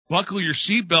Buckle your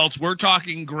seatbelts. We're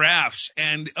talking graphs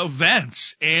and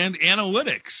events and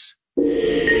analytics.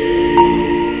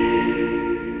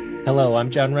 Hello,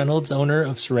 I'm John Reynolds, owner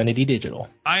of Serenity Digital.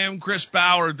 I am Chris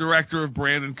Baur, Director of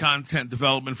Brand and Content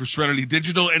Development for Serenity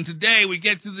Digital. And today we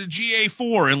get to the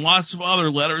GA4 and lots of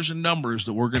other letters and numbers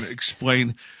that we're going to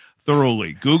explain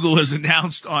thoroughly. Google has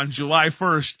announced on July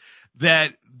 1st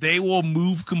that they will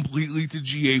move completely to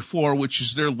GA4, which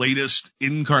is their latest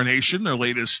incarnation, their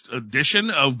latest edition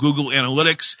of Google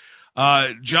Analytics.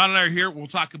 John and I are here. We'll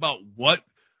talk about what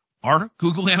are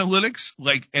Google Analytics,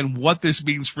 and what this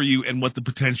means for you and what the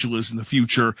potential is in the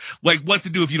future, what to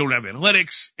do if you don't have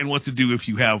analytics and what to do if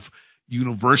you have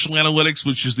universal analytics,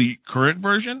 which is the current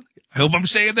version. I hope I'm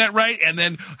saying that right. And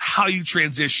then how you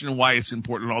transition and why it's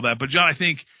important and all that. But John, I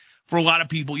think for a lot of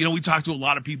people, we talk to a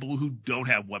lot of people who don't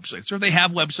have websites, or they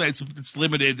have websites, if it's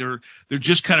limited, or they're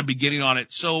just kind of beginning on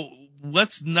it. So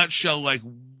let's nutshell,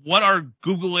 what are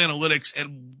Google Analytics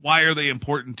and why are they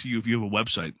important to you if you have a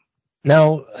website?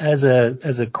 Now, as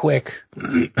a quick,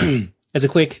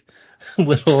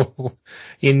 little,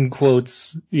 in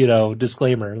quotes,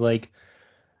 disclaimer,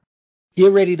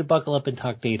 get ready to buckle up and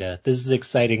talk data. This is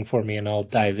exciting for me and I'll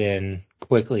dive in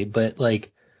quickly, but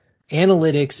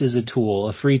analytics is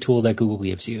a free tool that Google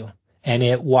gives you, and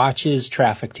it watches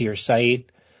traffic to your site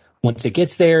once it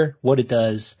gets there, what it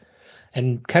does,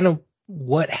 and kind of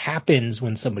what happens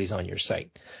when somebody's on your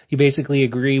site. You basically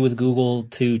agree with Google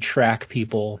to track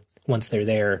people once they're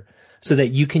there so that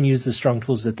you can use the strong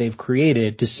tools that they've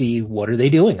created to see what are they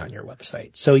doing on your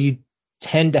website. So you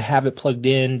tend to have it plugged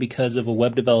in because of a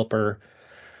web developer,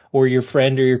 or your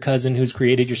friend or your cousin who's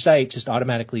created your site just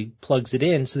automatically plugs it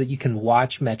in so that you can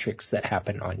watch metrics that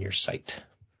happen on your site.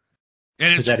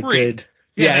 And it's free.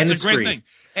 And it's a great thing.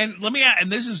 And let me add, and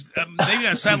this is maybe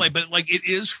not a satellite, but it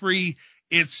is free.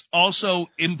 It's also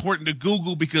important to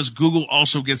Google because Google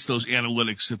also gets those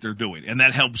analytics that they're doing, and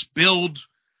that helps build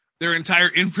their entire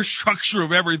infrastructure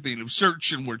of everything, of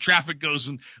search and where traffic goes.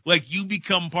 And you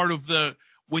become part of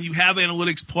when you have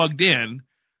analytics plugged in,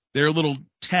 their little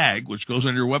tag, which goes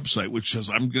on your website, which says,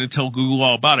 I'm going to tell Google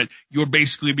all about it. You're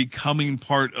basically becoming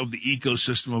part of the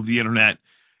ecosystem of the internet.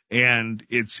 And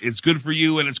it's good for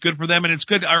you and it's good for them. And it's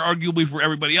good, arguably, for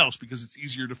everybody else because it's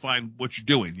easier to find what you're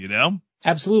doing,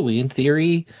 Absolutely. In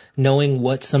theory, knowing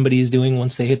what somebody is doing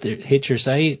once they hit your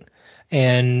site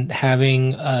and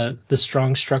having the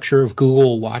strong structure of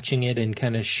Google watching it and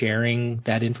kind of sharing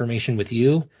that information with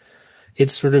you,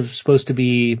 it's sort of supposed to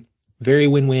be very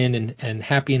win-win and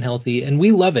happy and healthy. And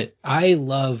we love it. I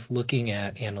love looking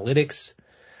at analytics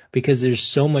because there's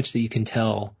so much that you can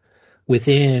tell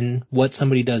within what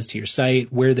somebody does to your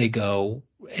site, where they go,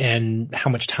 and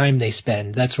how much time they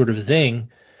spend, that sort of a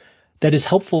thing. That is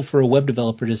helpful for a web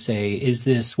developer to say, is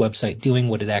this website doing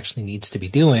what it actually needs to be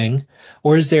doing?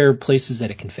 Or is there places that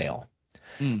it can fail?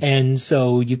 And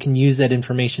so you can use that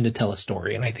information to tell a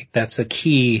story. And I think that's a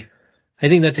key. I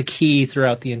think that's a key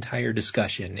throughout the entire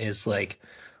discussion is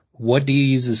what do you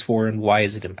use this for and why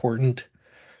is it important?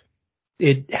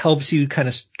 It helps you kind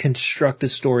of construct a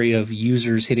story of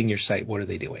users hitting your site. What are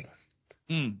they doing?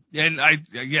 And I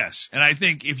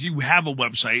think if you have a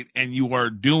website and you are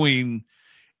doing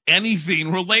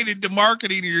anything related to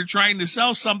marketing or you're trying to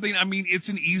sell something, it's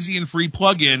an easy and free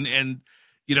plugin. And,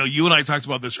 you and I talked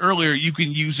about this earlier. You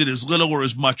can use it as little or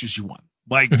as much as you want.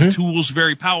 The tool's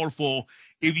very powerful.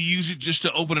 If you use it just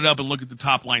to open it up and look at the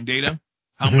top line data,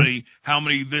 how many how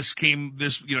many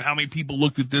people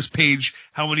looked at this page,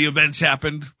 how many events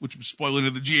happened, which I'm spoiling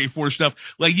to the GA4 stuff.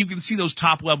 You can see those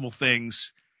top level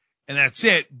things and that's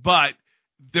it. But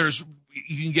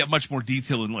you can get much more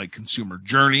detail in consumer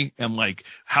journey and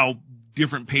how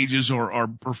different pages are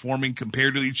performing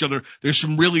compared to each other. There's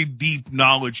some really deep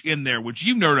knowledge in there, which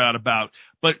you nerd out about,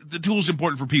 but the tool is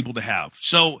important for people to have.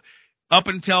 So up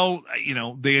until,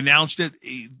 they announced it,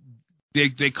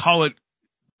 they call it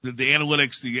the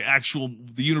analytics,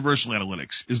 the universal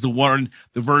analytics is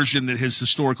the version that has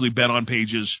historically been on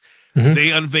pages.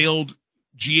 They unveiled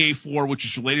GA4, which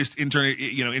is the latest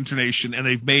incarnation, and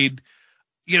they've made,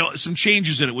 some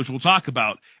changes in it, which we'll talk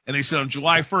about. And they said on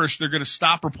July 1st, they're going to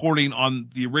stop reporting on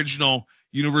the original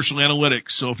universal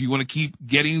analytics. So if you want to keep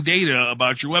getting data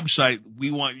about your website,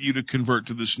 we want you to convert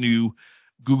to this new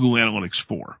Google Analytics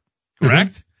 4.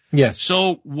 Correct? Yes.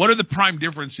 So what are the prime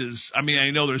differences? I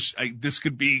know this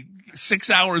could be 6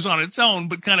 hours on its own,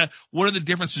 but kind of what are the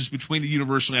differences between the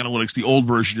universal analytics, the old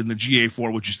version, and the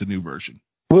GA4, which is the new version?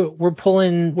 We're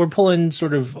pulling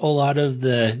sort of a lot of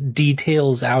the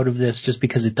details out of this just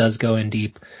because it does go in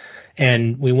deep,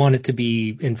 and we want it to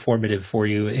be informative for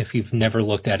you if you've never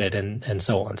looked at it and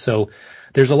so on. So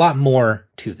there's a lot more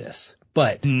to this.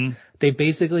 but they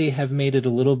basically have made it a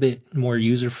little bit more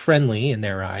user-friendly in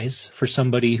their eyes for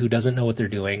somebody who doesn't know what they're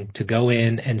doing to go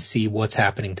in and see what's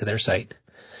happening to their site.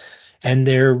 And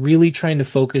they're really trying to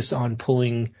focus on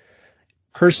pulling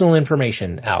personal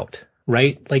information out,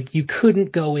 right? Like you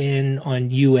couldn't go in on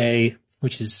UA,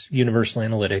 which is Universal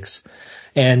Analytics,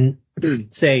 and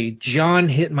say, John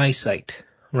hit my site,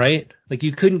 right? Like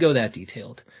you couldn't go that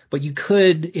detailed, but you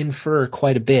could infer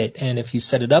quite a bit. And if you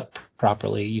set it up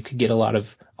properly, you could get a lot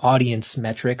of audience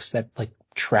metrics that like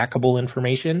trackable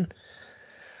information.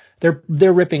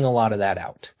 They're ripping a lot of that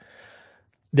out.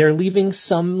 They're leaving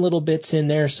some little bits in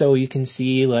there so you can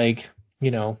see like,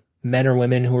 you know, men or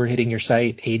women who are hitting your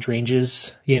site, age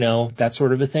ranges, you know, that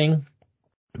sort of a thing.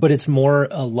 But it's more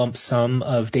a lump sum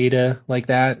of data like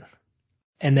that.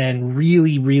 And then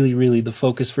really, really, really the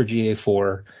focus for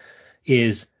GA4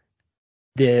 is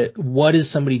what is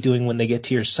somebody doing when they get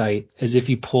to your site as if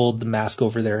you pulled the mask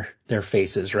over their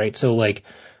faces, right? So like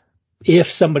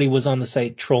if somebody was on the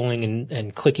site trolling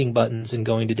and clicking buttons and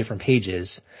going to different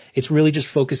pages, it's really just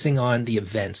focusing on the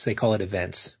events. They call it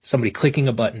events. Somebody clicking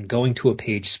a button, going to a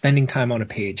page, spending time on a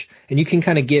page. And you can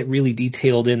kind of get really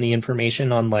detailed in the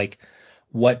information on like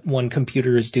what one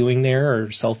computer is doing there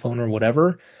or cell phone or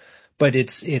whatever. But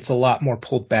it's a lot more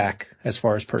pulled back as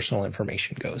far as personal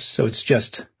information goes. So it's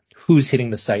just who's hitting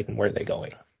the site and where they're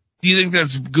going. Do you think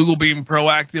that's Google being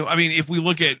proactive? I mean, if we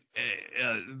look at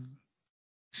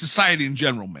society in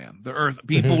general, man, the earth,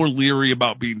 people are leery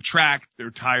about being tracked. They're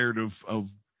tired of,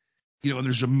 you know, and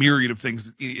there's a myriad of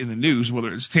things in the news,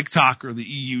 whether it's TikTok or the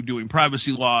EU doing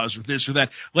privacy laws or this or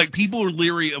that. Like people are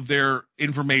leery of their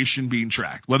information being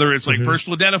tracked, whether it's like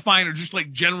personal identifying or just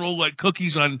like general like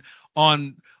cookies on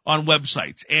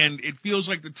websites. And it feels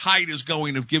like the tide is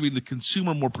going of giving the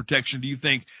consumer more protection. Do you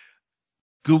think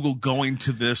Google going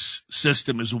to this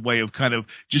system is a way of kind of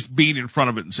just being in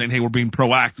front of it and saying, hey, we're being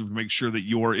proactive to make sure that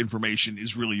your information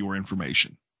is really your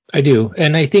information? I do.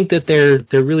 And I think that they're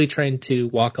really trying to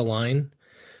walk a line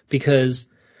because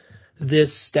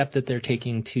this step that they're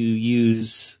taking to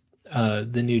use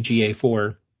the new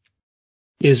GA4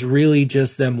 is really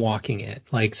just them walking it,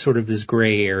 like sort of this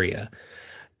gray area.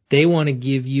 They want to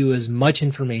give you as much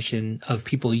information of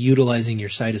people utilizing your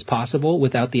site as possible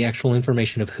without the actual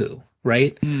information of who,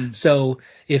 right? So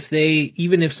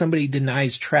even if somebody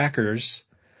denies trackers,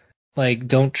 like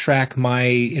don't track my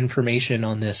information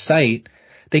on this site,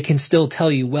 they can still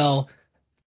tell you, well,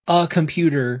 a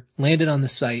computer landed on the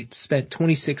site, spent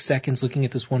 26 seconds looking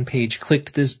at this one page,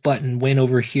 clicked this button, went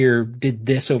over here, did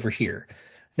this over here.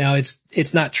 Now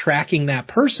it's not tracking that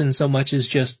person so much as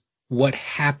just what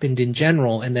happened in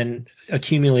general and then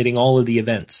accumulating all of the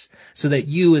events so that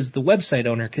you as the website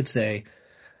owner could say,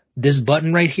 this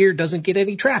button right here doesn't get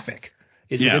any traffic.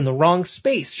 Is it in the wrong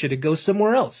space? Should it go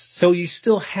somewhere else? So you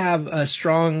still have a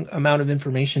strong amount of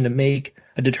information to make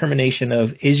a determination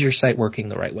of, is your site working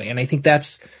the right way? And I think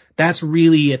that's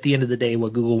really at the end of the day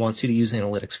what Google wants you to use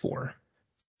analytics for.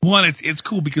 One, it's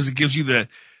cool because it gives you the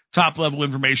top level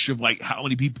information of like how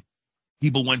many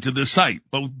people went to this site,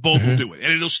 but both will do it.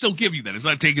 And it'll still give you that. It's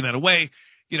not taking that away.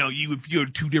 You know, if you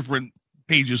have two different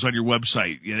pages on your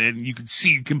website and you can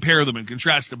compare them and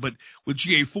contrast them. But with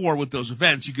GA4, with those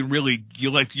events, you can really,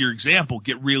 like your example,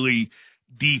 get really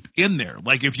deep in there.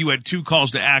 Like if you had two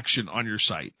calls to action on your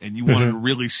site and you wanted to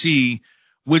really see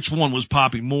which one was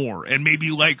popping more and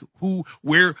maybe like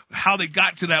how they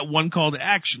got to that one call to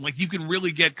action. Like you can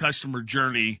really get customer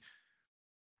journey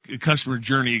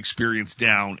experience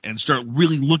down and start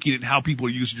really looking at how people are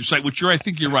using your site, which I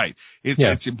think you're right.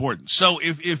 It's important. So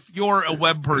if you're a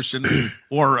web person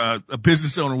or a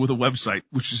business owner with a website,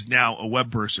 which is now a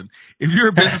web person, if you're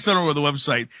a business owner with a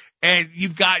website and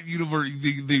you've got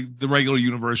the regular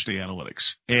university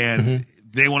analytics and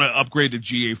they want to upgrade to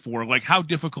GA4, like how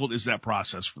difficult is that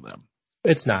process for them?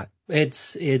 It's not.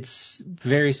 It's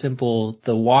very simple.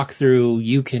 The walkthrough,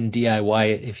 you can DIY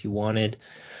it if you wanted.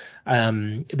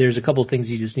 There's a couple of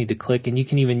things you just need to click, and you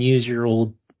can even use your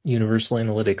old Universal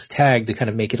Analytics tag to kind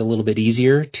of make it a little bit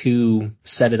easier to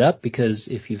set it up, because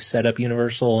if you've set up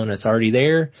Universal and it's already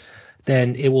there,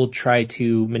 then it will try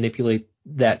to manipulate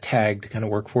that tag to kind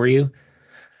of work for you.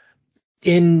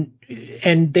 And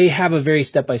they have a very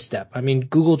step-by-step. I mean,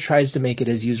 Google tries to make it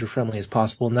as user-friendly as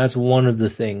possible, and that's one of the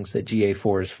things that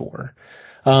GA4 is for.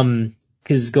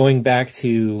 Because going back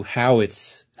to how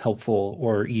it's helpful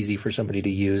or easy for somebody to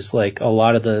use, like a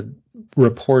lot of the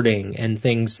reporting and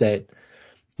things that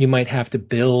you might have to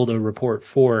build a report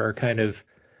for are kind of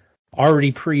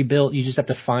already pre-built. You just have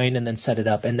to find and then set it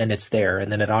up, and then it's there,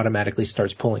 and then it automatically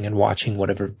starts pulling and watching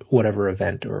whatever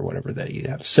event or whatever that you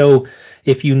have. So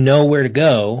if you know where to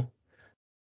go,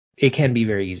 it can be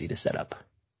very easy to set up.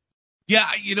 Yeah,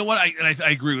 you know what?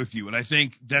 I agree with you. And I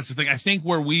think that's the thing. I think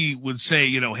where we would say,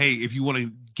 hey, if you want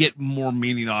to get more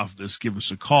meaning off this, give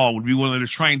us a call. Would be one that are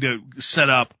trying to set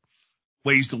up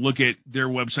ways to look at their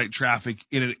website traffic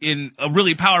in a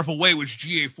really powerful way, which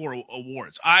GA4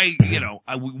 awards.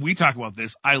 We talk about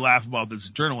this. I laugh about this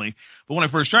internally. But when I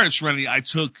first started Serenity, I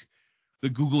took the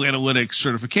Google Analytics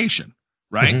certification,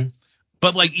 right? Mm-hmm.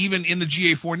 But like even in the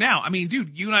GA4 now, I mean,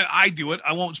 dude, you and I do it.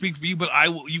 I won't speak for you, but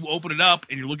you open it up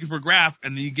and you're looking for a graph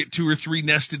and then you get 2 or 3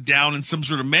 nested down in some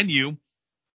sort of menu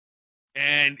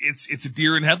and it's a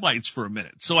deer in headlights for a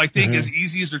minute. So I think as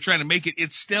easy as they're trying to make it,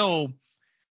 it's still,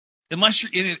 unless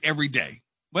you're in it every day,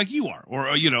 like you are, or,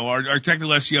 our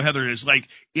technical SEO Heather is, like,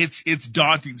 it's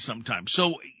daunting sometimes.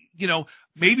 So,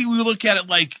 maybe we look at it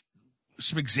like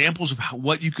some examples of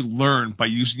what you could learn by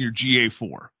using your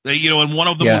GA4. And one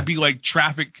of them would be like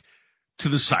traffic to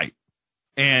the site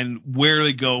and where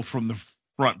they go from the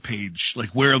front page, like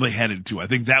where are they headed to? I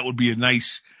think that would be a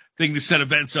nice thing to set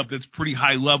events up that's pretty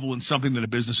high level and something that a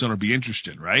business owner would be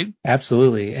interested in, right?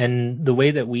 Absolutely. And the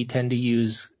way that we tend to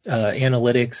use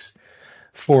analytics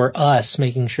for us,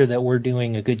 making sure that we're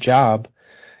doing a good job,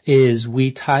 is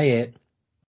we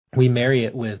marry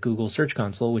it with Google Search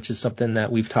Console, which is something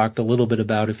that we've talked a little bit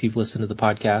about if you've listened to the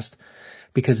podcast,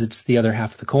 because it's the other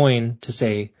half of the coin to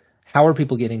say, how are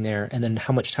people getting there? And then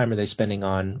how much time are they spending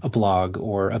on a blog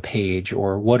or a page,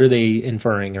 or what are they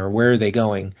inferring, or where are they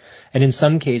going? And in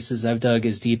some cases, I've dug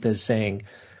as deep as saying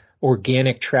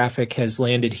organic traffic has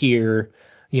landed here,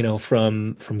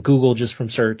 from Google, just from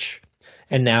search.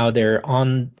 And now they're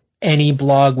on any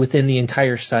blog within the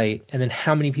entire site, and then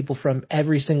how many people from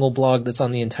every single blog that's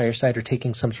on the entire site are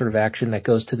taking some sort of action that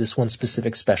goes to this one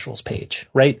specific specials page,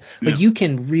 right? Yeah. Like you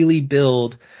can really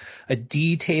build a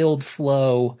detailed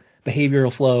flow,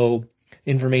 behavioral flow,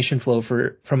 information flow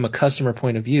from a customer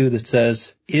point of view that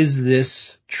says, is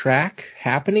this track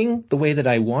happening the way that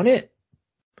I want it?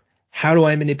 How do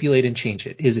I manipulate and change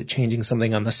it? Is it changing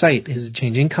something on the site? Is it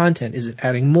changing content? Is it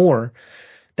adding more?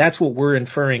 That's what we're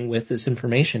inferring with this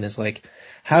information, is like,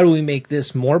 how do we make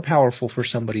this more powerful for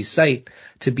somebody's site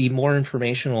to be more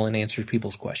informational and answer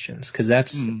people's questions? Because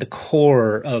that's the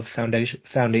core of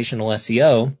foundational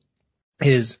SEO,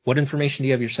 is what information do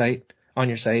you have on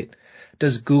your site?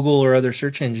 Does Google or other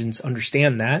search engines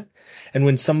understand that? And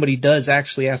when somebody does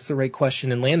actually ask the right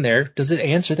question and land there, does it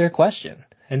answer their question?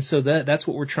 And so that's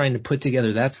what we're trying to put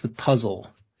together. That's the puzzle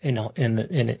in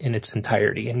its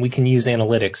entirety, and we can use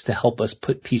analytics to help us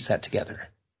piece that together.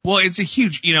 Well, it's a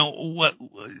huge,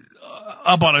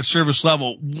 up on a service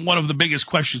level, one of the biggest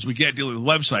questions we get dealing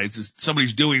with websites is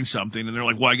somebody's doing something and they're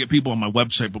like, well, I get people on my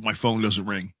website, but my phone doesn't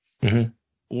ring. Mm-hmm.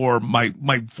 Or my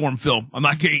form fill, I'm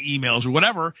not getting emails or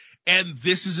whatever. And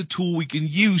this is a tool we can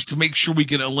use to make sure we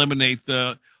can eliminate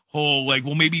the whole, like,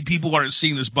 well, maybe people aren't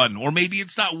seeing this button, or maybe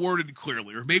it's not worded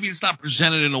clearly, or maybe it's not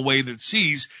presented in a way that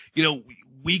sees,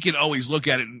 we can always look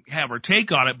at it and have our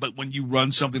take on it. But when you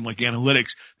run something like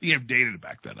analytics, you have data to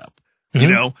back that up.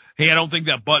 Mm-hmm. Hey, I don't think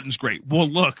that button's great. Well,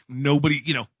 look, nobody,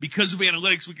 because of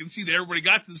analytics, we can see that everybody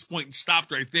got to this point and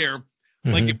stopped right there.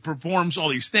 Mm-hmm. Like it performs all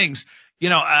these things.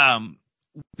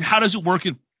 How does it work?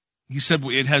 He said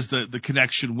it has the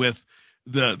connection with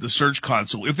the search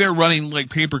console. If they're running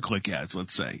like pay-per-click ads,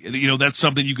 let's say, that's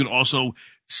something you can also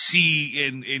see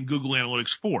in Google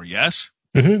Analytics 4. Yes.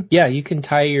 Mm-hmm. Yeah, you can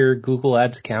tie your Google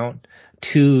Ads account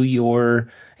to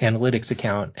your analytics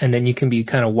account, and then you can be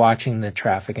kind of watching the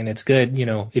traffic. And it's good,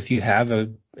 if you have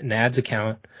an ads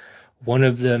account, one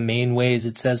of the main ways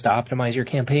it says to optimize your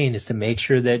campaign is to make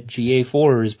sure that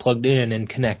GA4 is plugged in and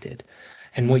connected.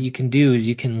 And what you can do is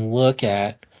you can look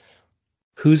at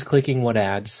who's clicking what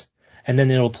ads, and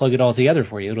then it'll plug it all together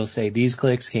for you. It'll say these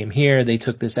clicks came here, they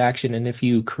took this action, and if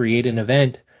you create an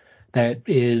event that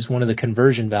is one of the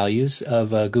conversion values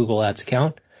of a Google Ads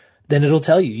account, then it'll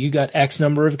tell you got X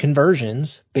number of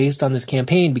conversions based on this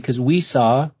campaign because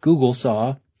Google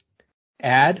saw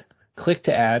ad, click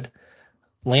to ad,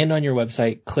 land on your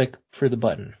website, click for the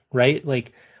button, right?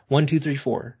 Like 1, 2, 3,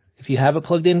 4. If you have it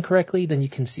plugged in correctly, then you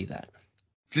can see that.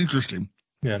 It's interesting.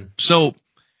 Yeah. So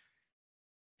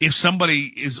if somebody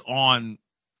is on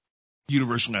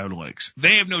Universal Analytics,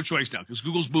 they have no choice now because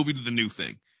Google's moving to the new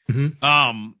thing.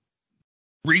 Mm-hmm.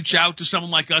 Reach out to someone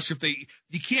like us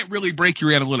you can't really break your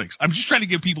analytics. I'm just trying to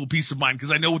give people peace of mind because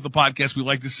I know with the podcast we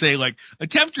like to say, like,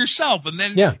 attempt yourself, and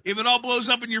then if it all blows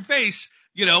up in your face,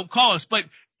 call us. But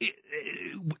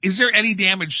is there any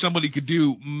damage somebody could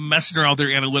do messing around with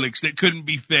their analytics that couldn't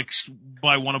be fixed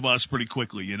by one of us pretty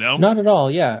quickly, Not at all,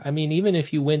 yeah. I mean, even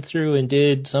if you went through and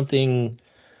did something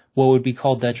what would be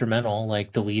called detrimental,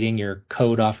 like deleting your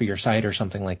code off of your site or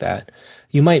something like that,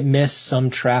 you might miss some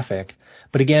traffic.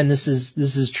 But again, this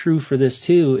is true for this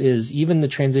too, is even the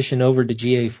transition over to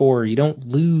GA4, you don't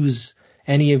lose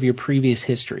any of your previous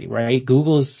history, right?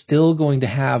 Google is still going to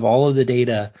have all of the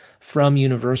data from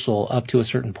Universal up to a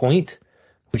certain point,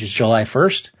 which is July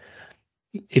 1st.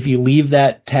 If you leave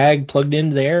that tag plugged in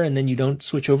there and then you don't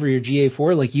switch over your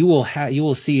GA4, like you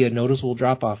will see a noticeable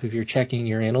drop off if you're checking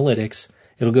your analytics.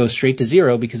 It'll go straight to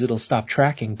 0 because it'll stop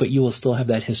tracking, but you will still have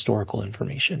that historical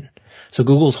information. So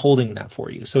Google's holding that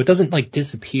for you. So it doesn't like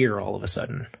disappear all of a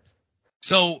sudden.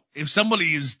 So if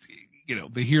somebody is,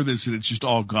 they hear this and it's just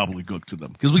all gobbledygook to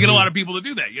them, because we get a lot of people to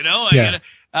do that, Yeah.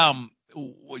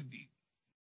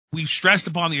 We've stressed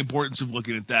upon the importance of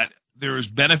looking at that. There is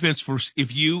benefits for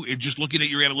if you are just looking at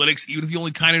your analytics, even if you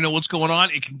only kind of know what's going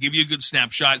on, it can give you a good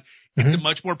snapshot. It's a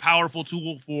much more powerful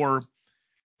tool for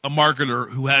a marketer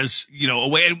who has, a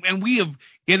way. And we have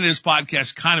in this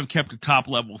podcast kind of kept a top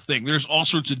level thing. There's all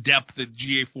sorts of depth that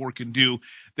GA4 can do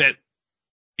that,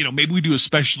 maybe we do a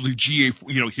specialty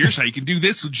GA4, here's how you can do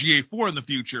this with GA4 in the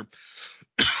future.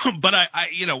 But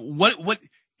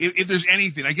if there's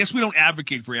anything, I guess we don't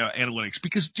advocate for analytics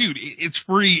because, dude, it's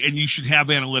free and you should have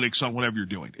analytics on whatever you're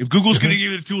doing. If Google's going to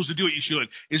give you the tools to do it, you should.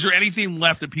 Is there anything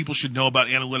left that people should know about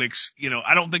analytics?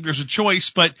 I don't think there's a choice,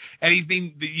 but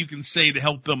anything that you can say to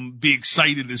help them be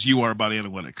excited as you are about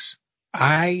analytics?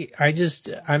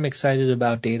 I'm excited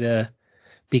about data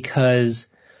because,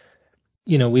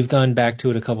 we've gone back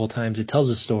to it a couple of times. It tells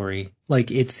a story.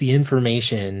 Like it's the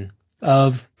information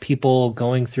of people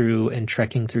going through and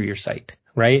trekking through your site.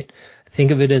 Right?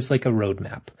 Think of it as like a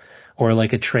roadmap or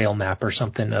like a trail map or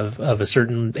something of a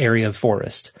certain area of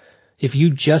forest. If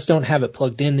you just don't have it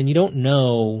plugged in, then you don't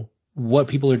know what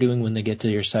people are doing when they get to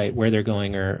your site, where they're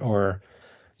going or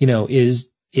is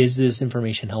this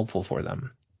information helpful for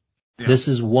them? Yeah. This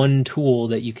is one tool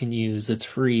that you can use that's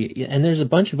free. And there's a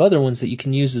bunch of other ones that you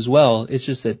can use as well. It's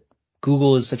just that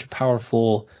Google is such a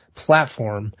powerful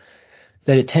platform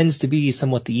that it tends to be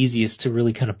somewhat the easiest to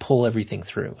really kind of pull everything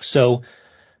through. So,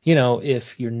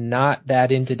 if you're not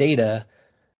that into data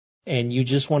and you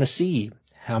just want to see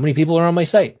how many people are on my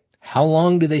site, how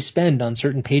long do they spend on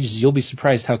certain pages, you'll be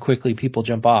surprised how quickly people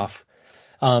jump off.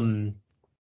 And,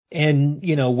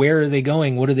 where are they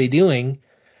going? What are they doing?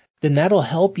 Then that'll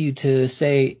help you to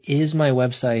say, is my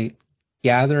website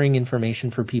gathering information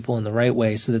for people in the right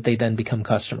way so that they then become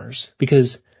customers?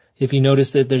 Because if you notice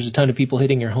that there's a ton of people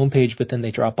hitting your homepage, but then they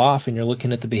drop off and you're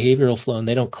looking at the behavioral flow and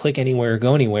they don't click anywhere or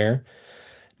go anywhere,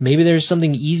 maybe there's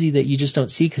something easy that you just don't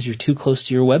see because you're too close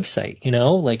to your website,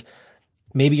 like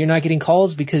maybe you're not getting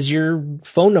calls because your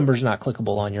phone number's not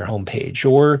clickable on your homepage,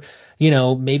 or,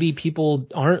 maybe people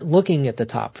aren't looking at the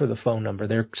top for the phone number.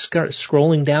 They're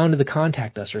scrolling down to the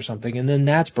contact us or something, and then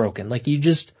that's broken. Like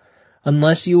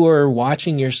unless you are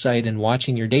watching your site and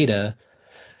watching your data,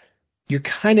 you're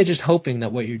kind of just hoping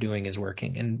that what you're doing is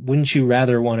working. And wouldn't you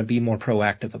rather want to be more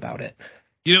proactive about it?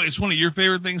 It's one of your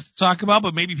favorite things to talk about,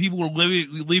 but maybe people are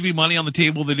leaving money on the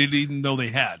table that they didn't even know they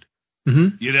had.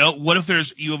 Mm-hmm. What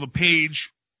if you have a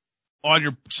page on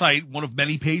your site, one of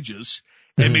many pages,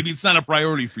 and maybe it's not a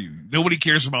priority for you. Nobody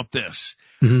cares about this.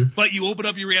 Mm-hmm. But you open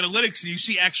up your analytics and you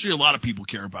see actually a lot of people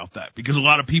care about that because a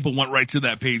lot of people went right to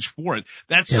that page for it.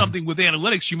 That's something with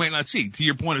analytics you might not see. To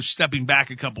your point of stepping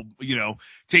back a couple,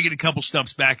 taking a couple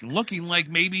steps back and looking, like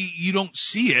maybe you don't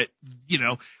see it,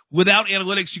 without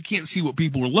analytics, you can't see what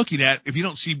people are looking at. If you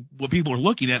don't see what people are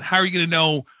looking at, how are you going to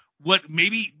know what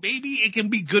maybe it can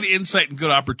be good insight and good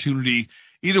opportunity.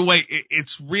 Either way,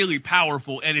 it's really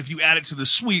powerful. And if you add it to the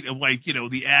suite of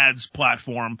the ads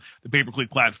platform, the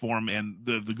pay-per-click platform, and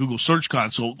the Google Search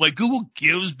Console, Google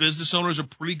gives business owners a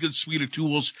pretty good suite of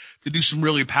tools to do some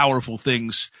really powerful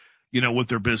things, with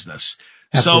their business.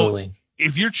 Absolutely. So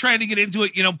if you're trying to get into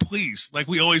it, please, like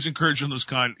we always encourage on this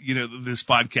this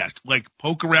podcast,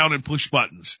 poke around and push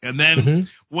buttons. And then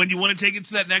when you want to take it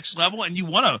to that next level and you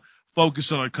want to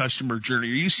focus on a customer journey,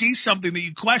 or you see something that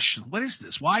you question, what is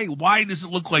this? Why does it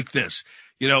look like this?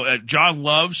 John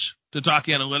loves to talk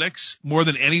analytics more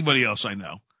than anybody else I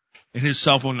know. And his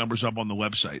cell phone number's up on the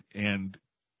website and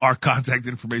our contact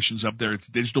information's up there. It's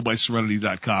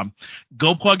digitalbyserenity.com.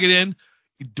 Go plug it in.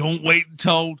 Don't wait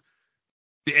until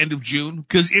the end of June,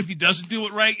 because if he doesn't do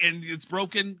it right and it's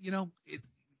broken,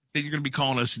 then you're going to be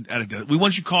calling us we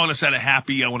want you calling us at a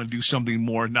happy, I want to do something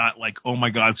more, not like, oh my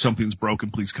God, something's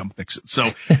broken, please come fix it. So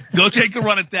go take a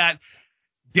run at that.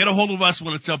 Get a hold of us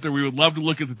when it's up there. We would love to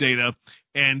look at the data.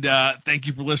 And thank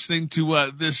you for listening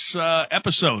to this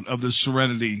episode of the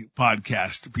Serenity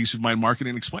podcast, Peace of Mind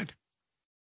Marketing Explained.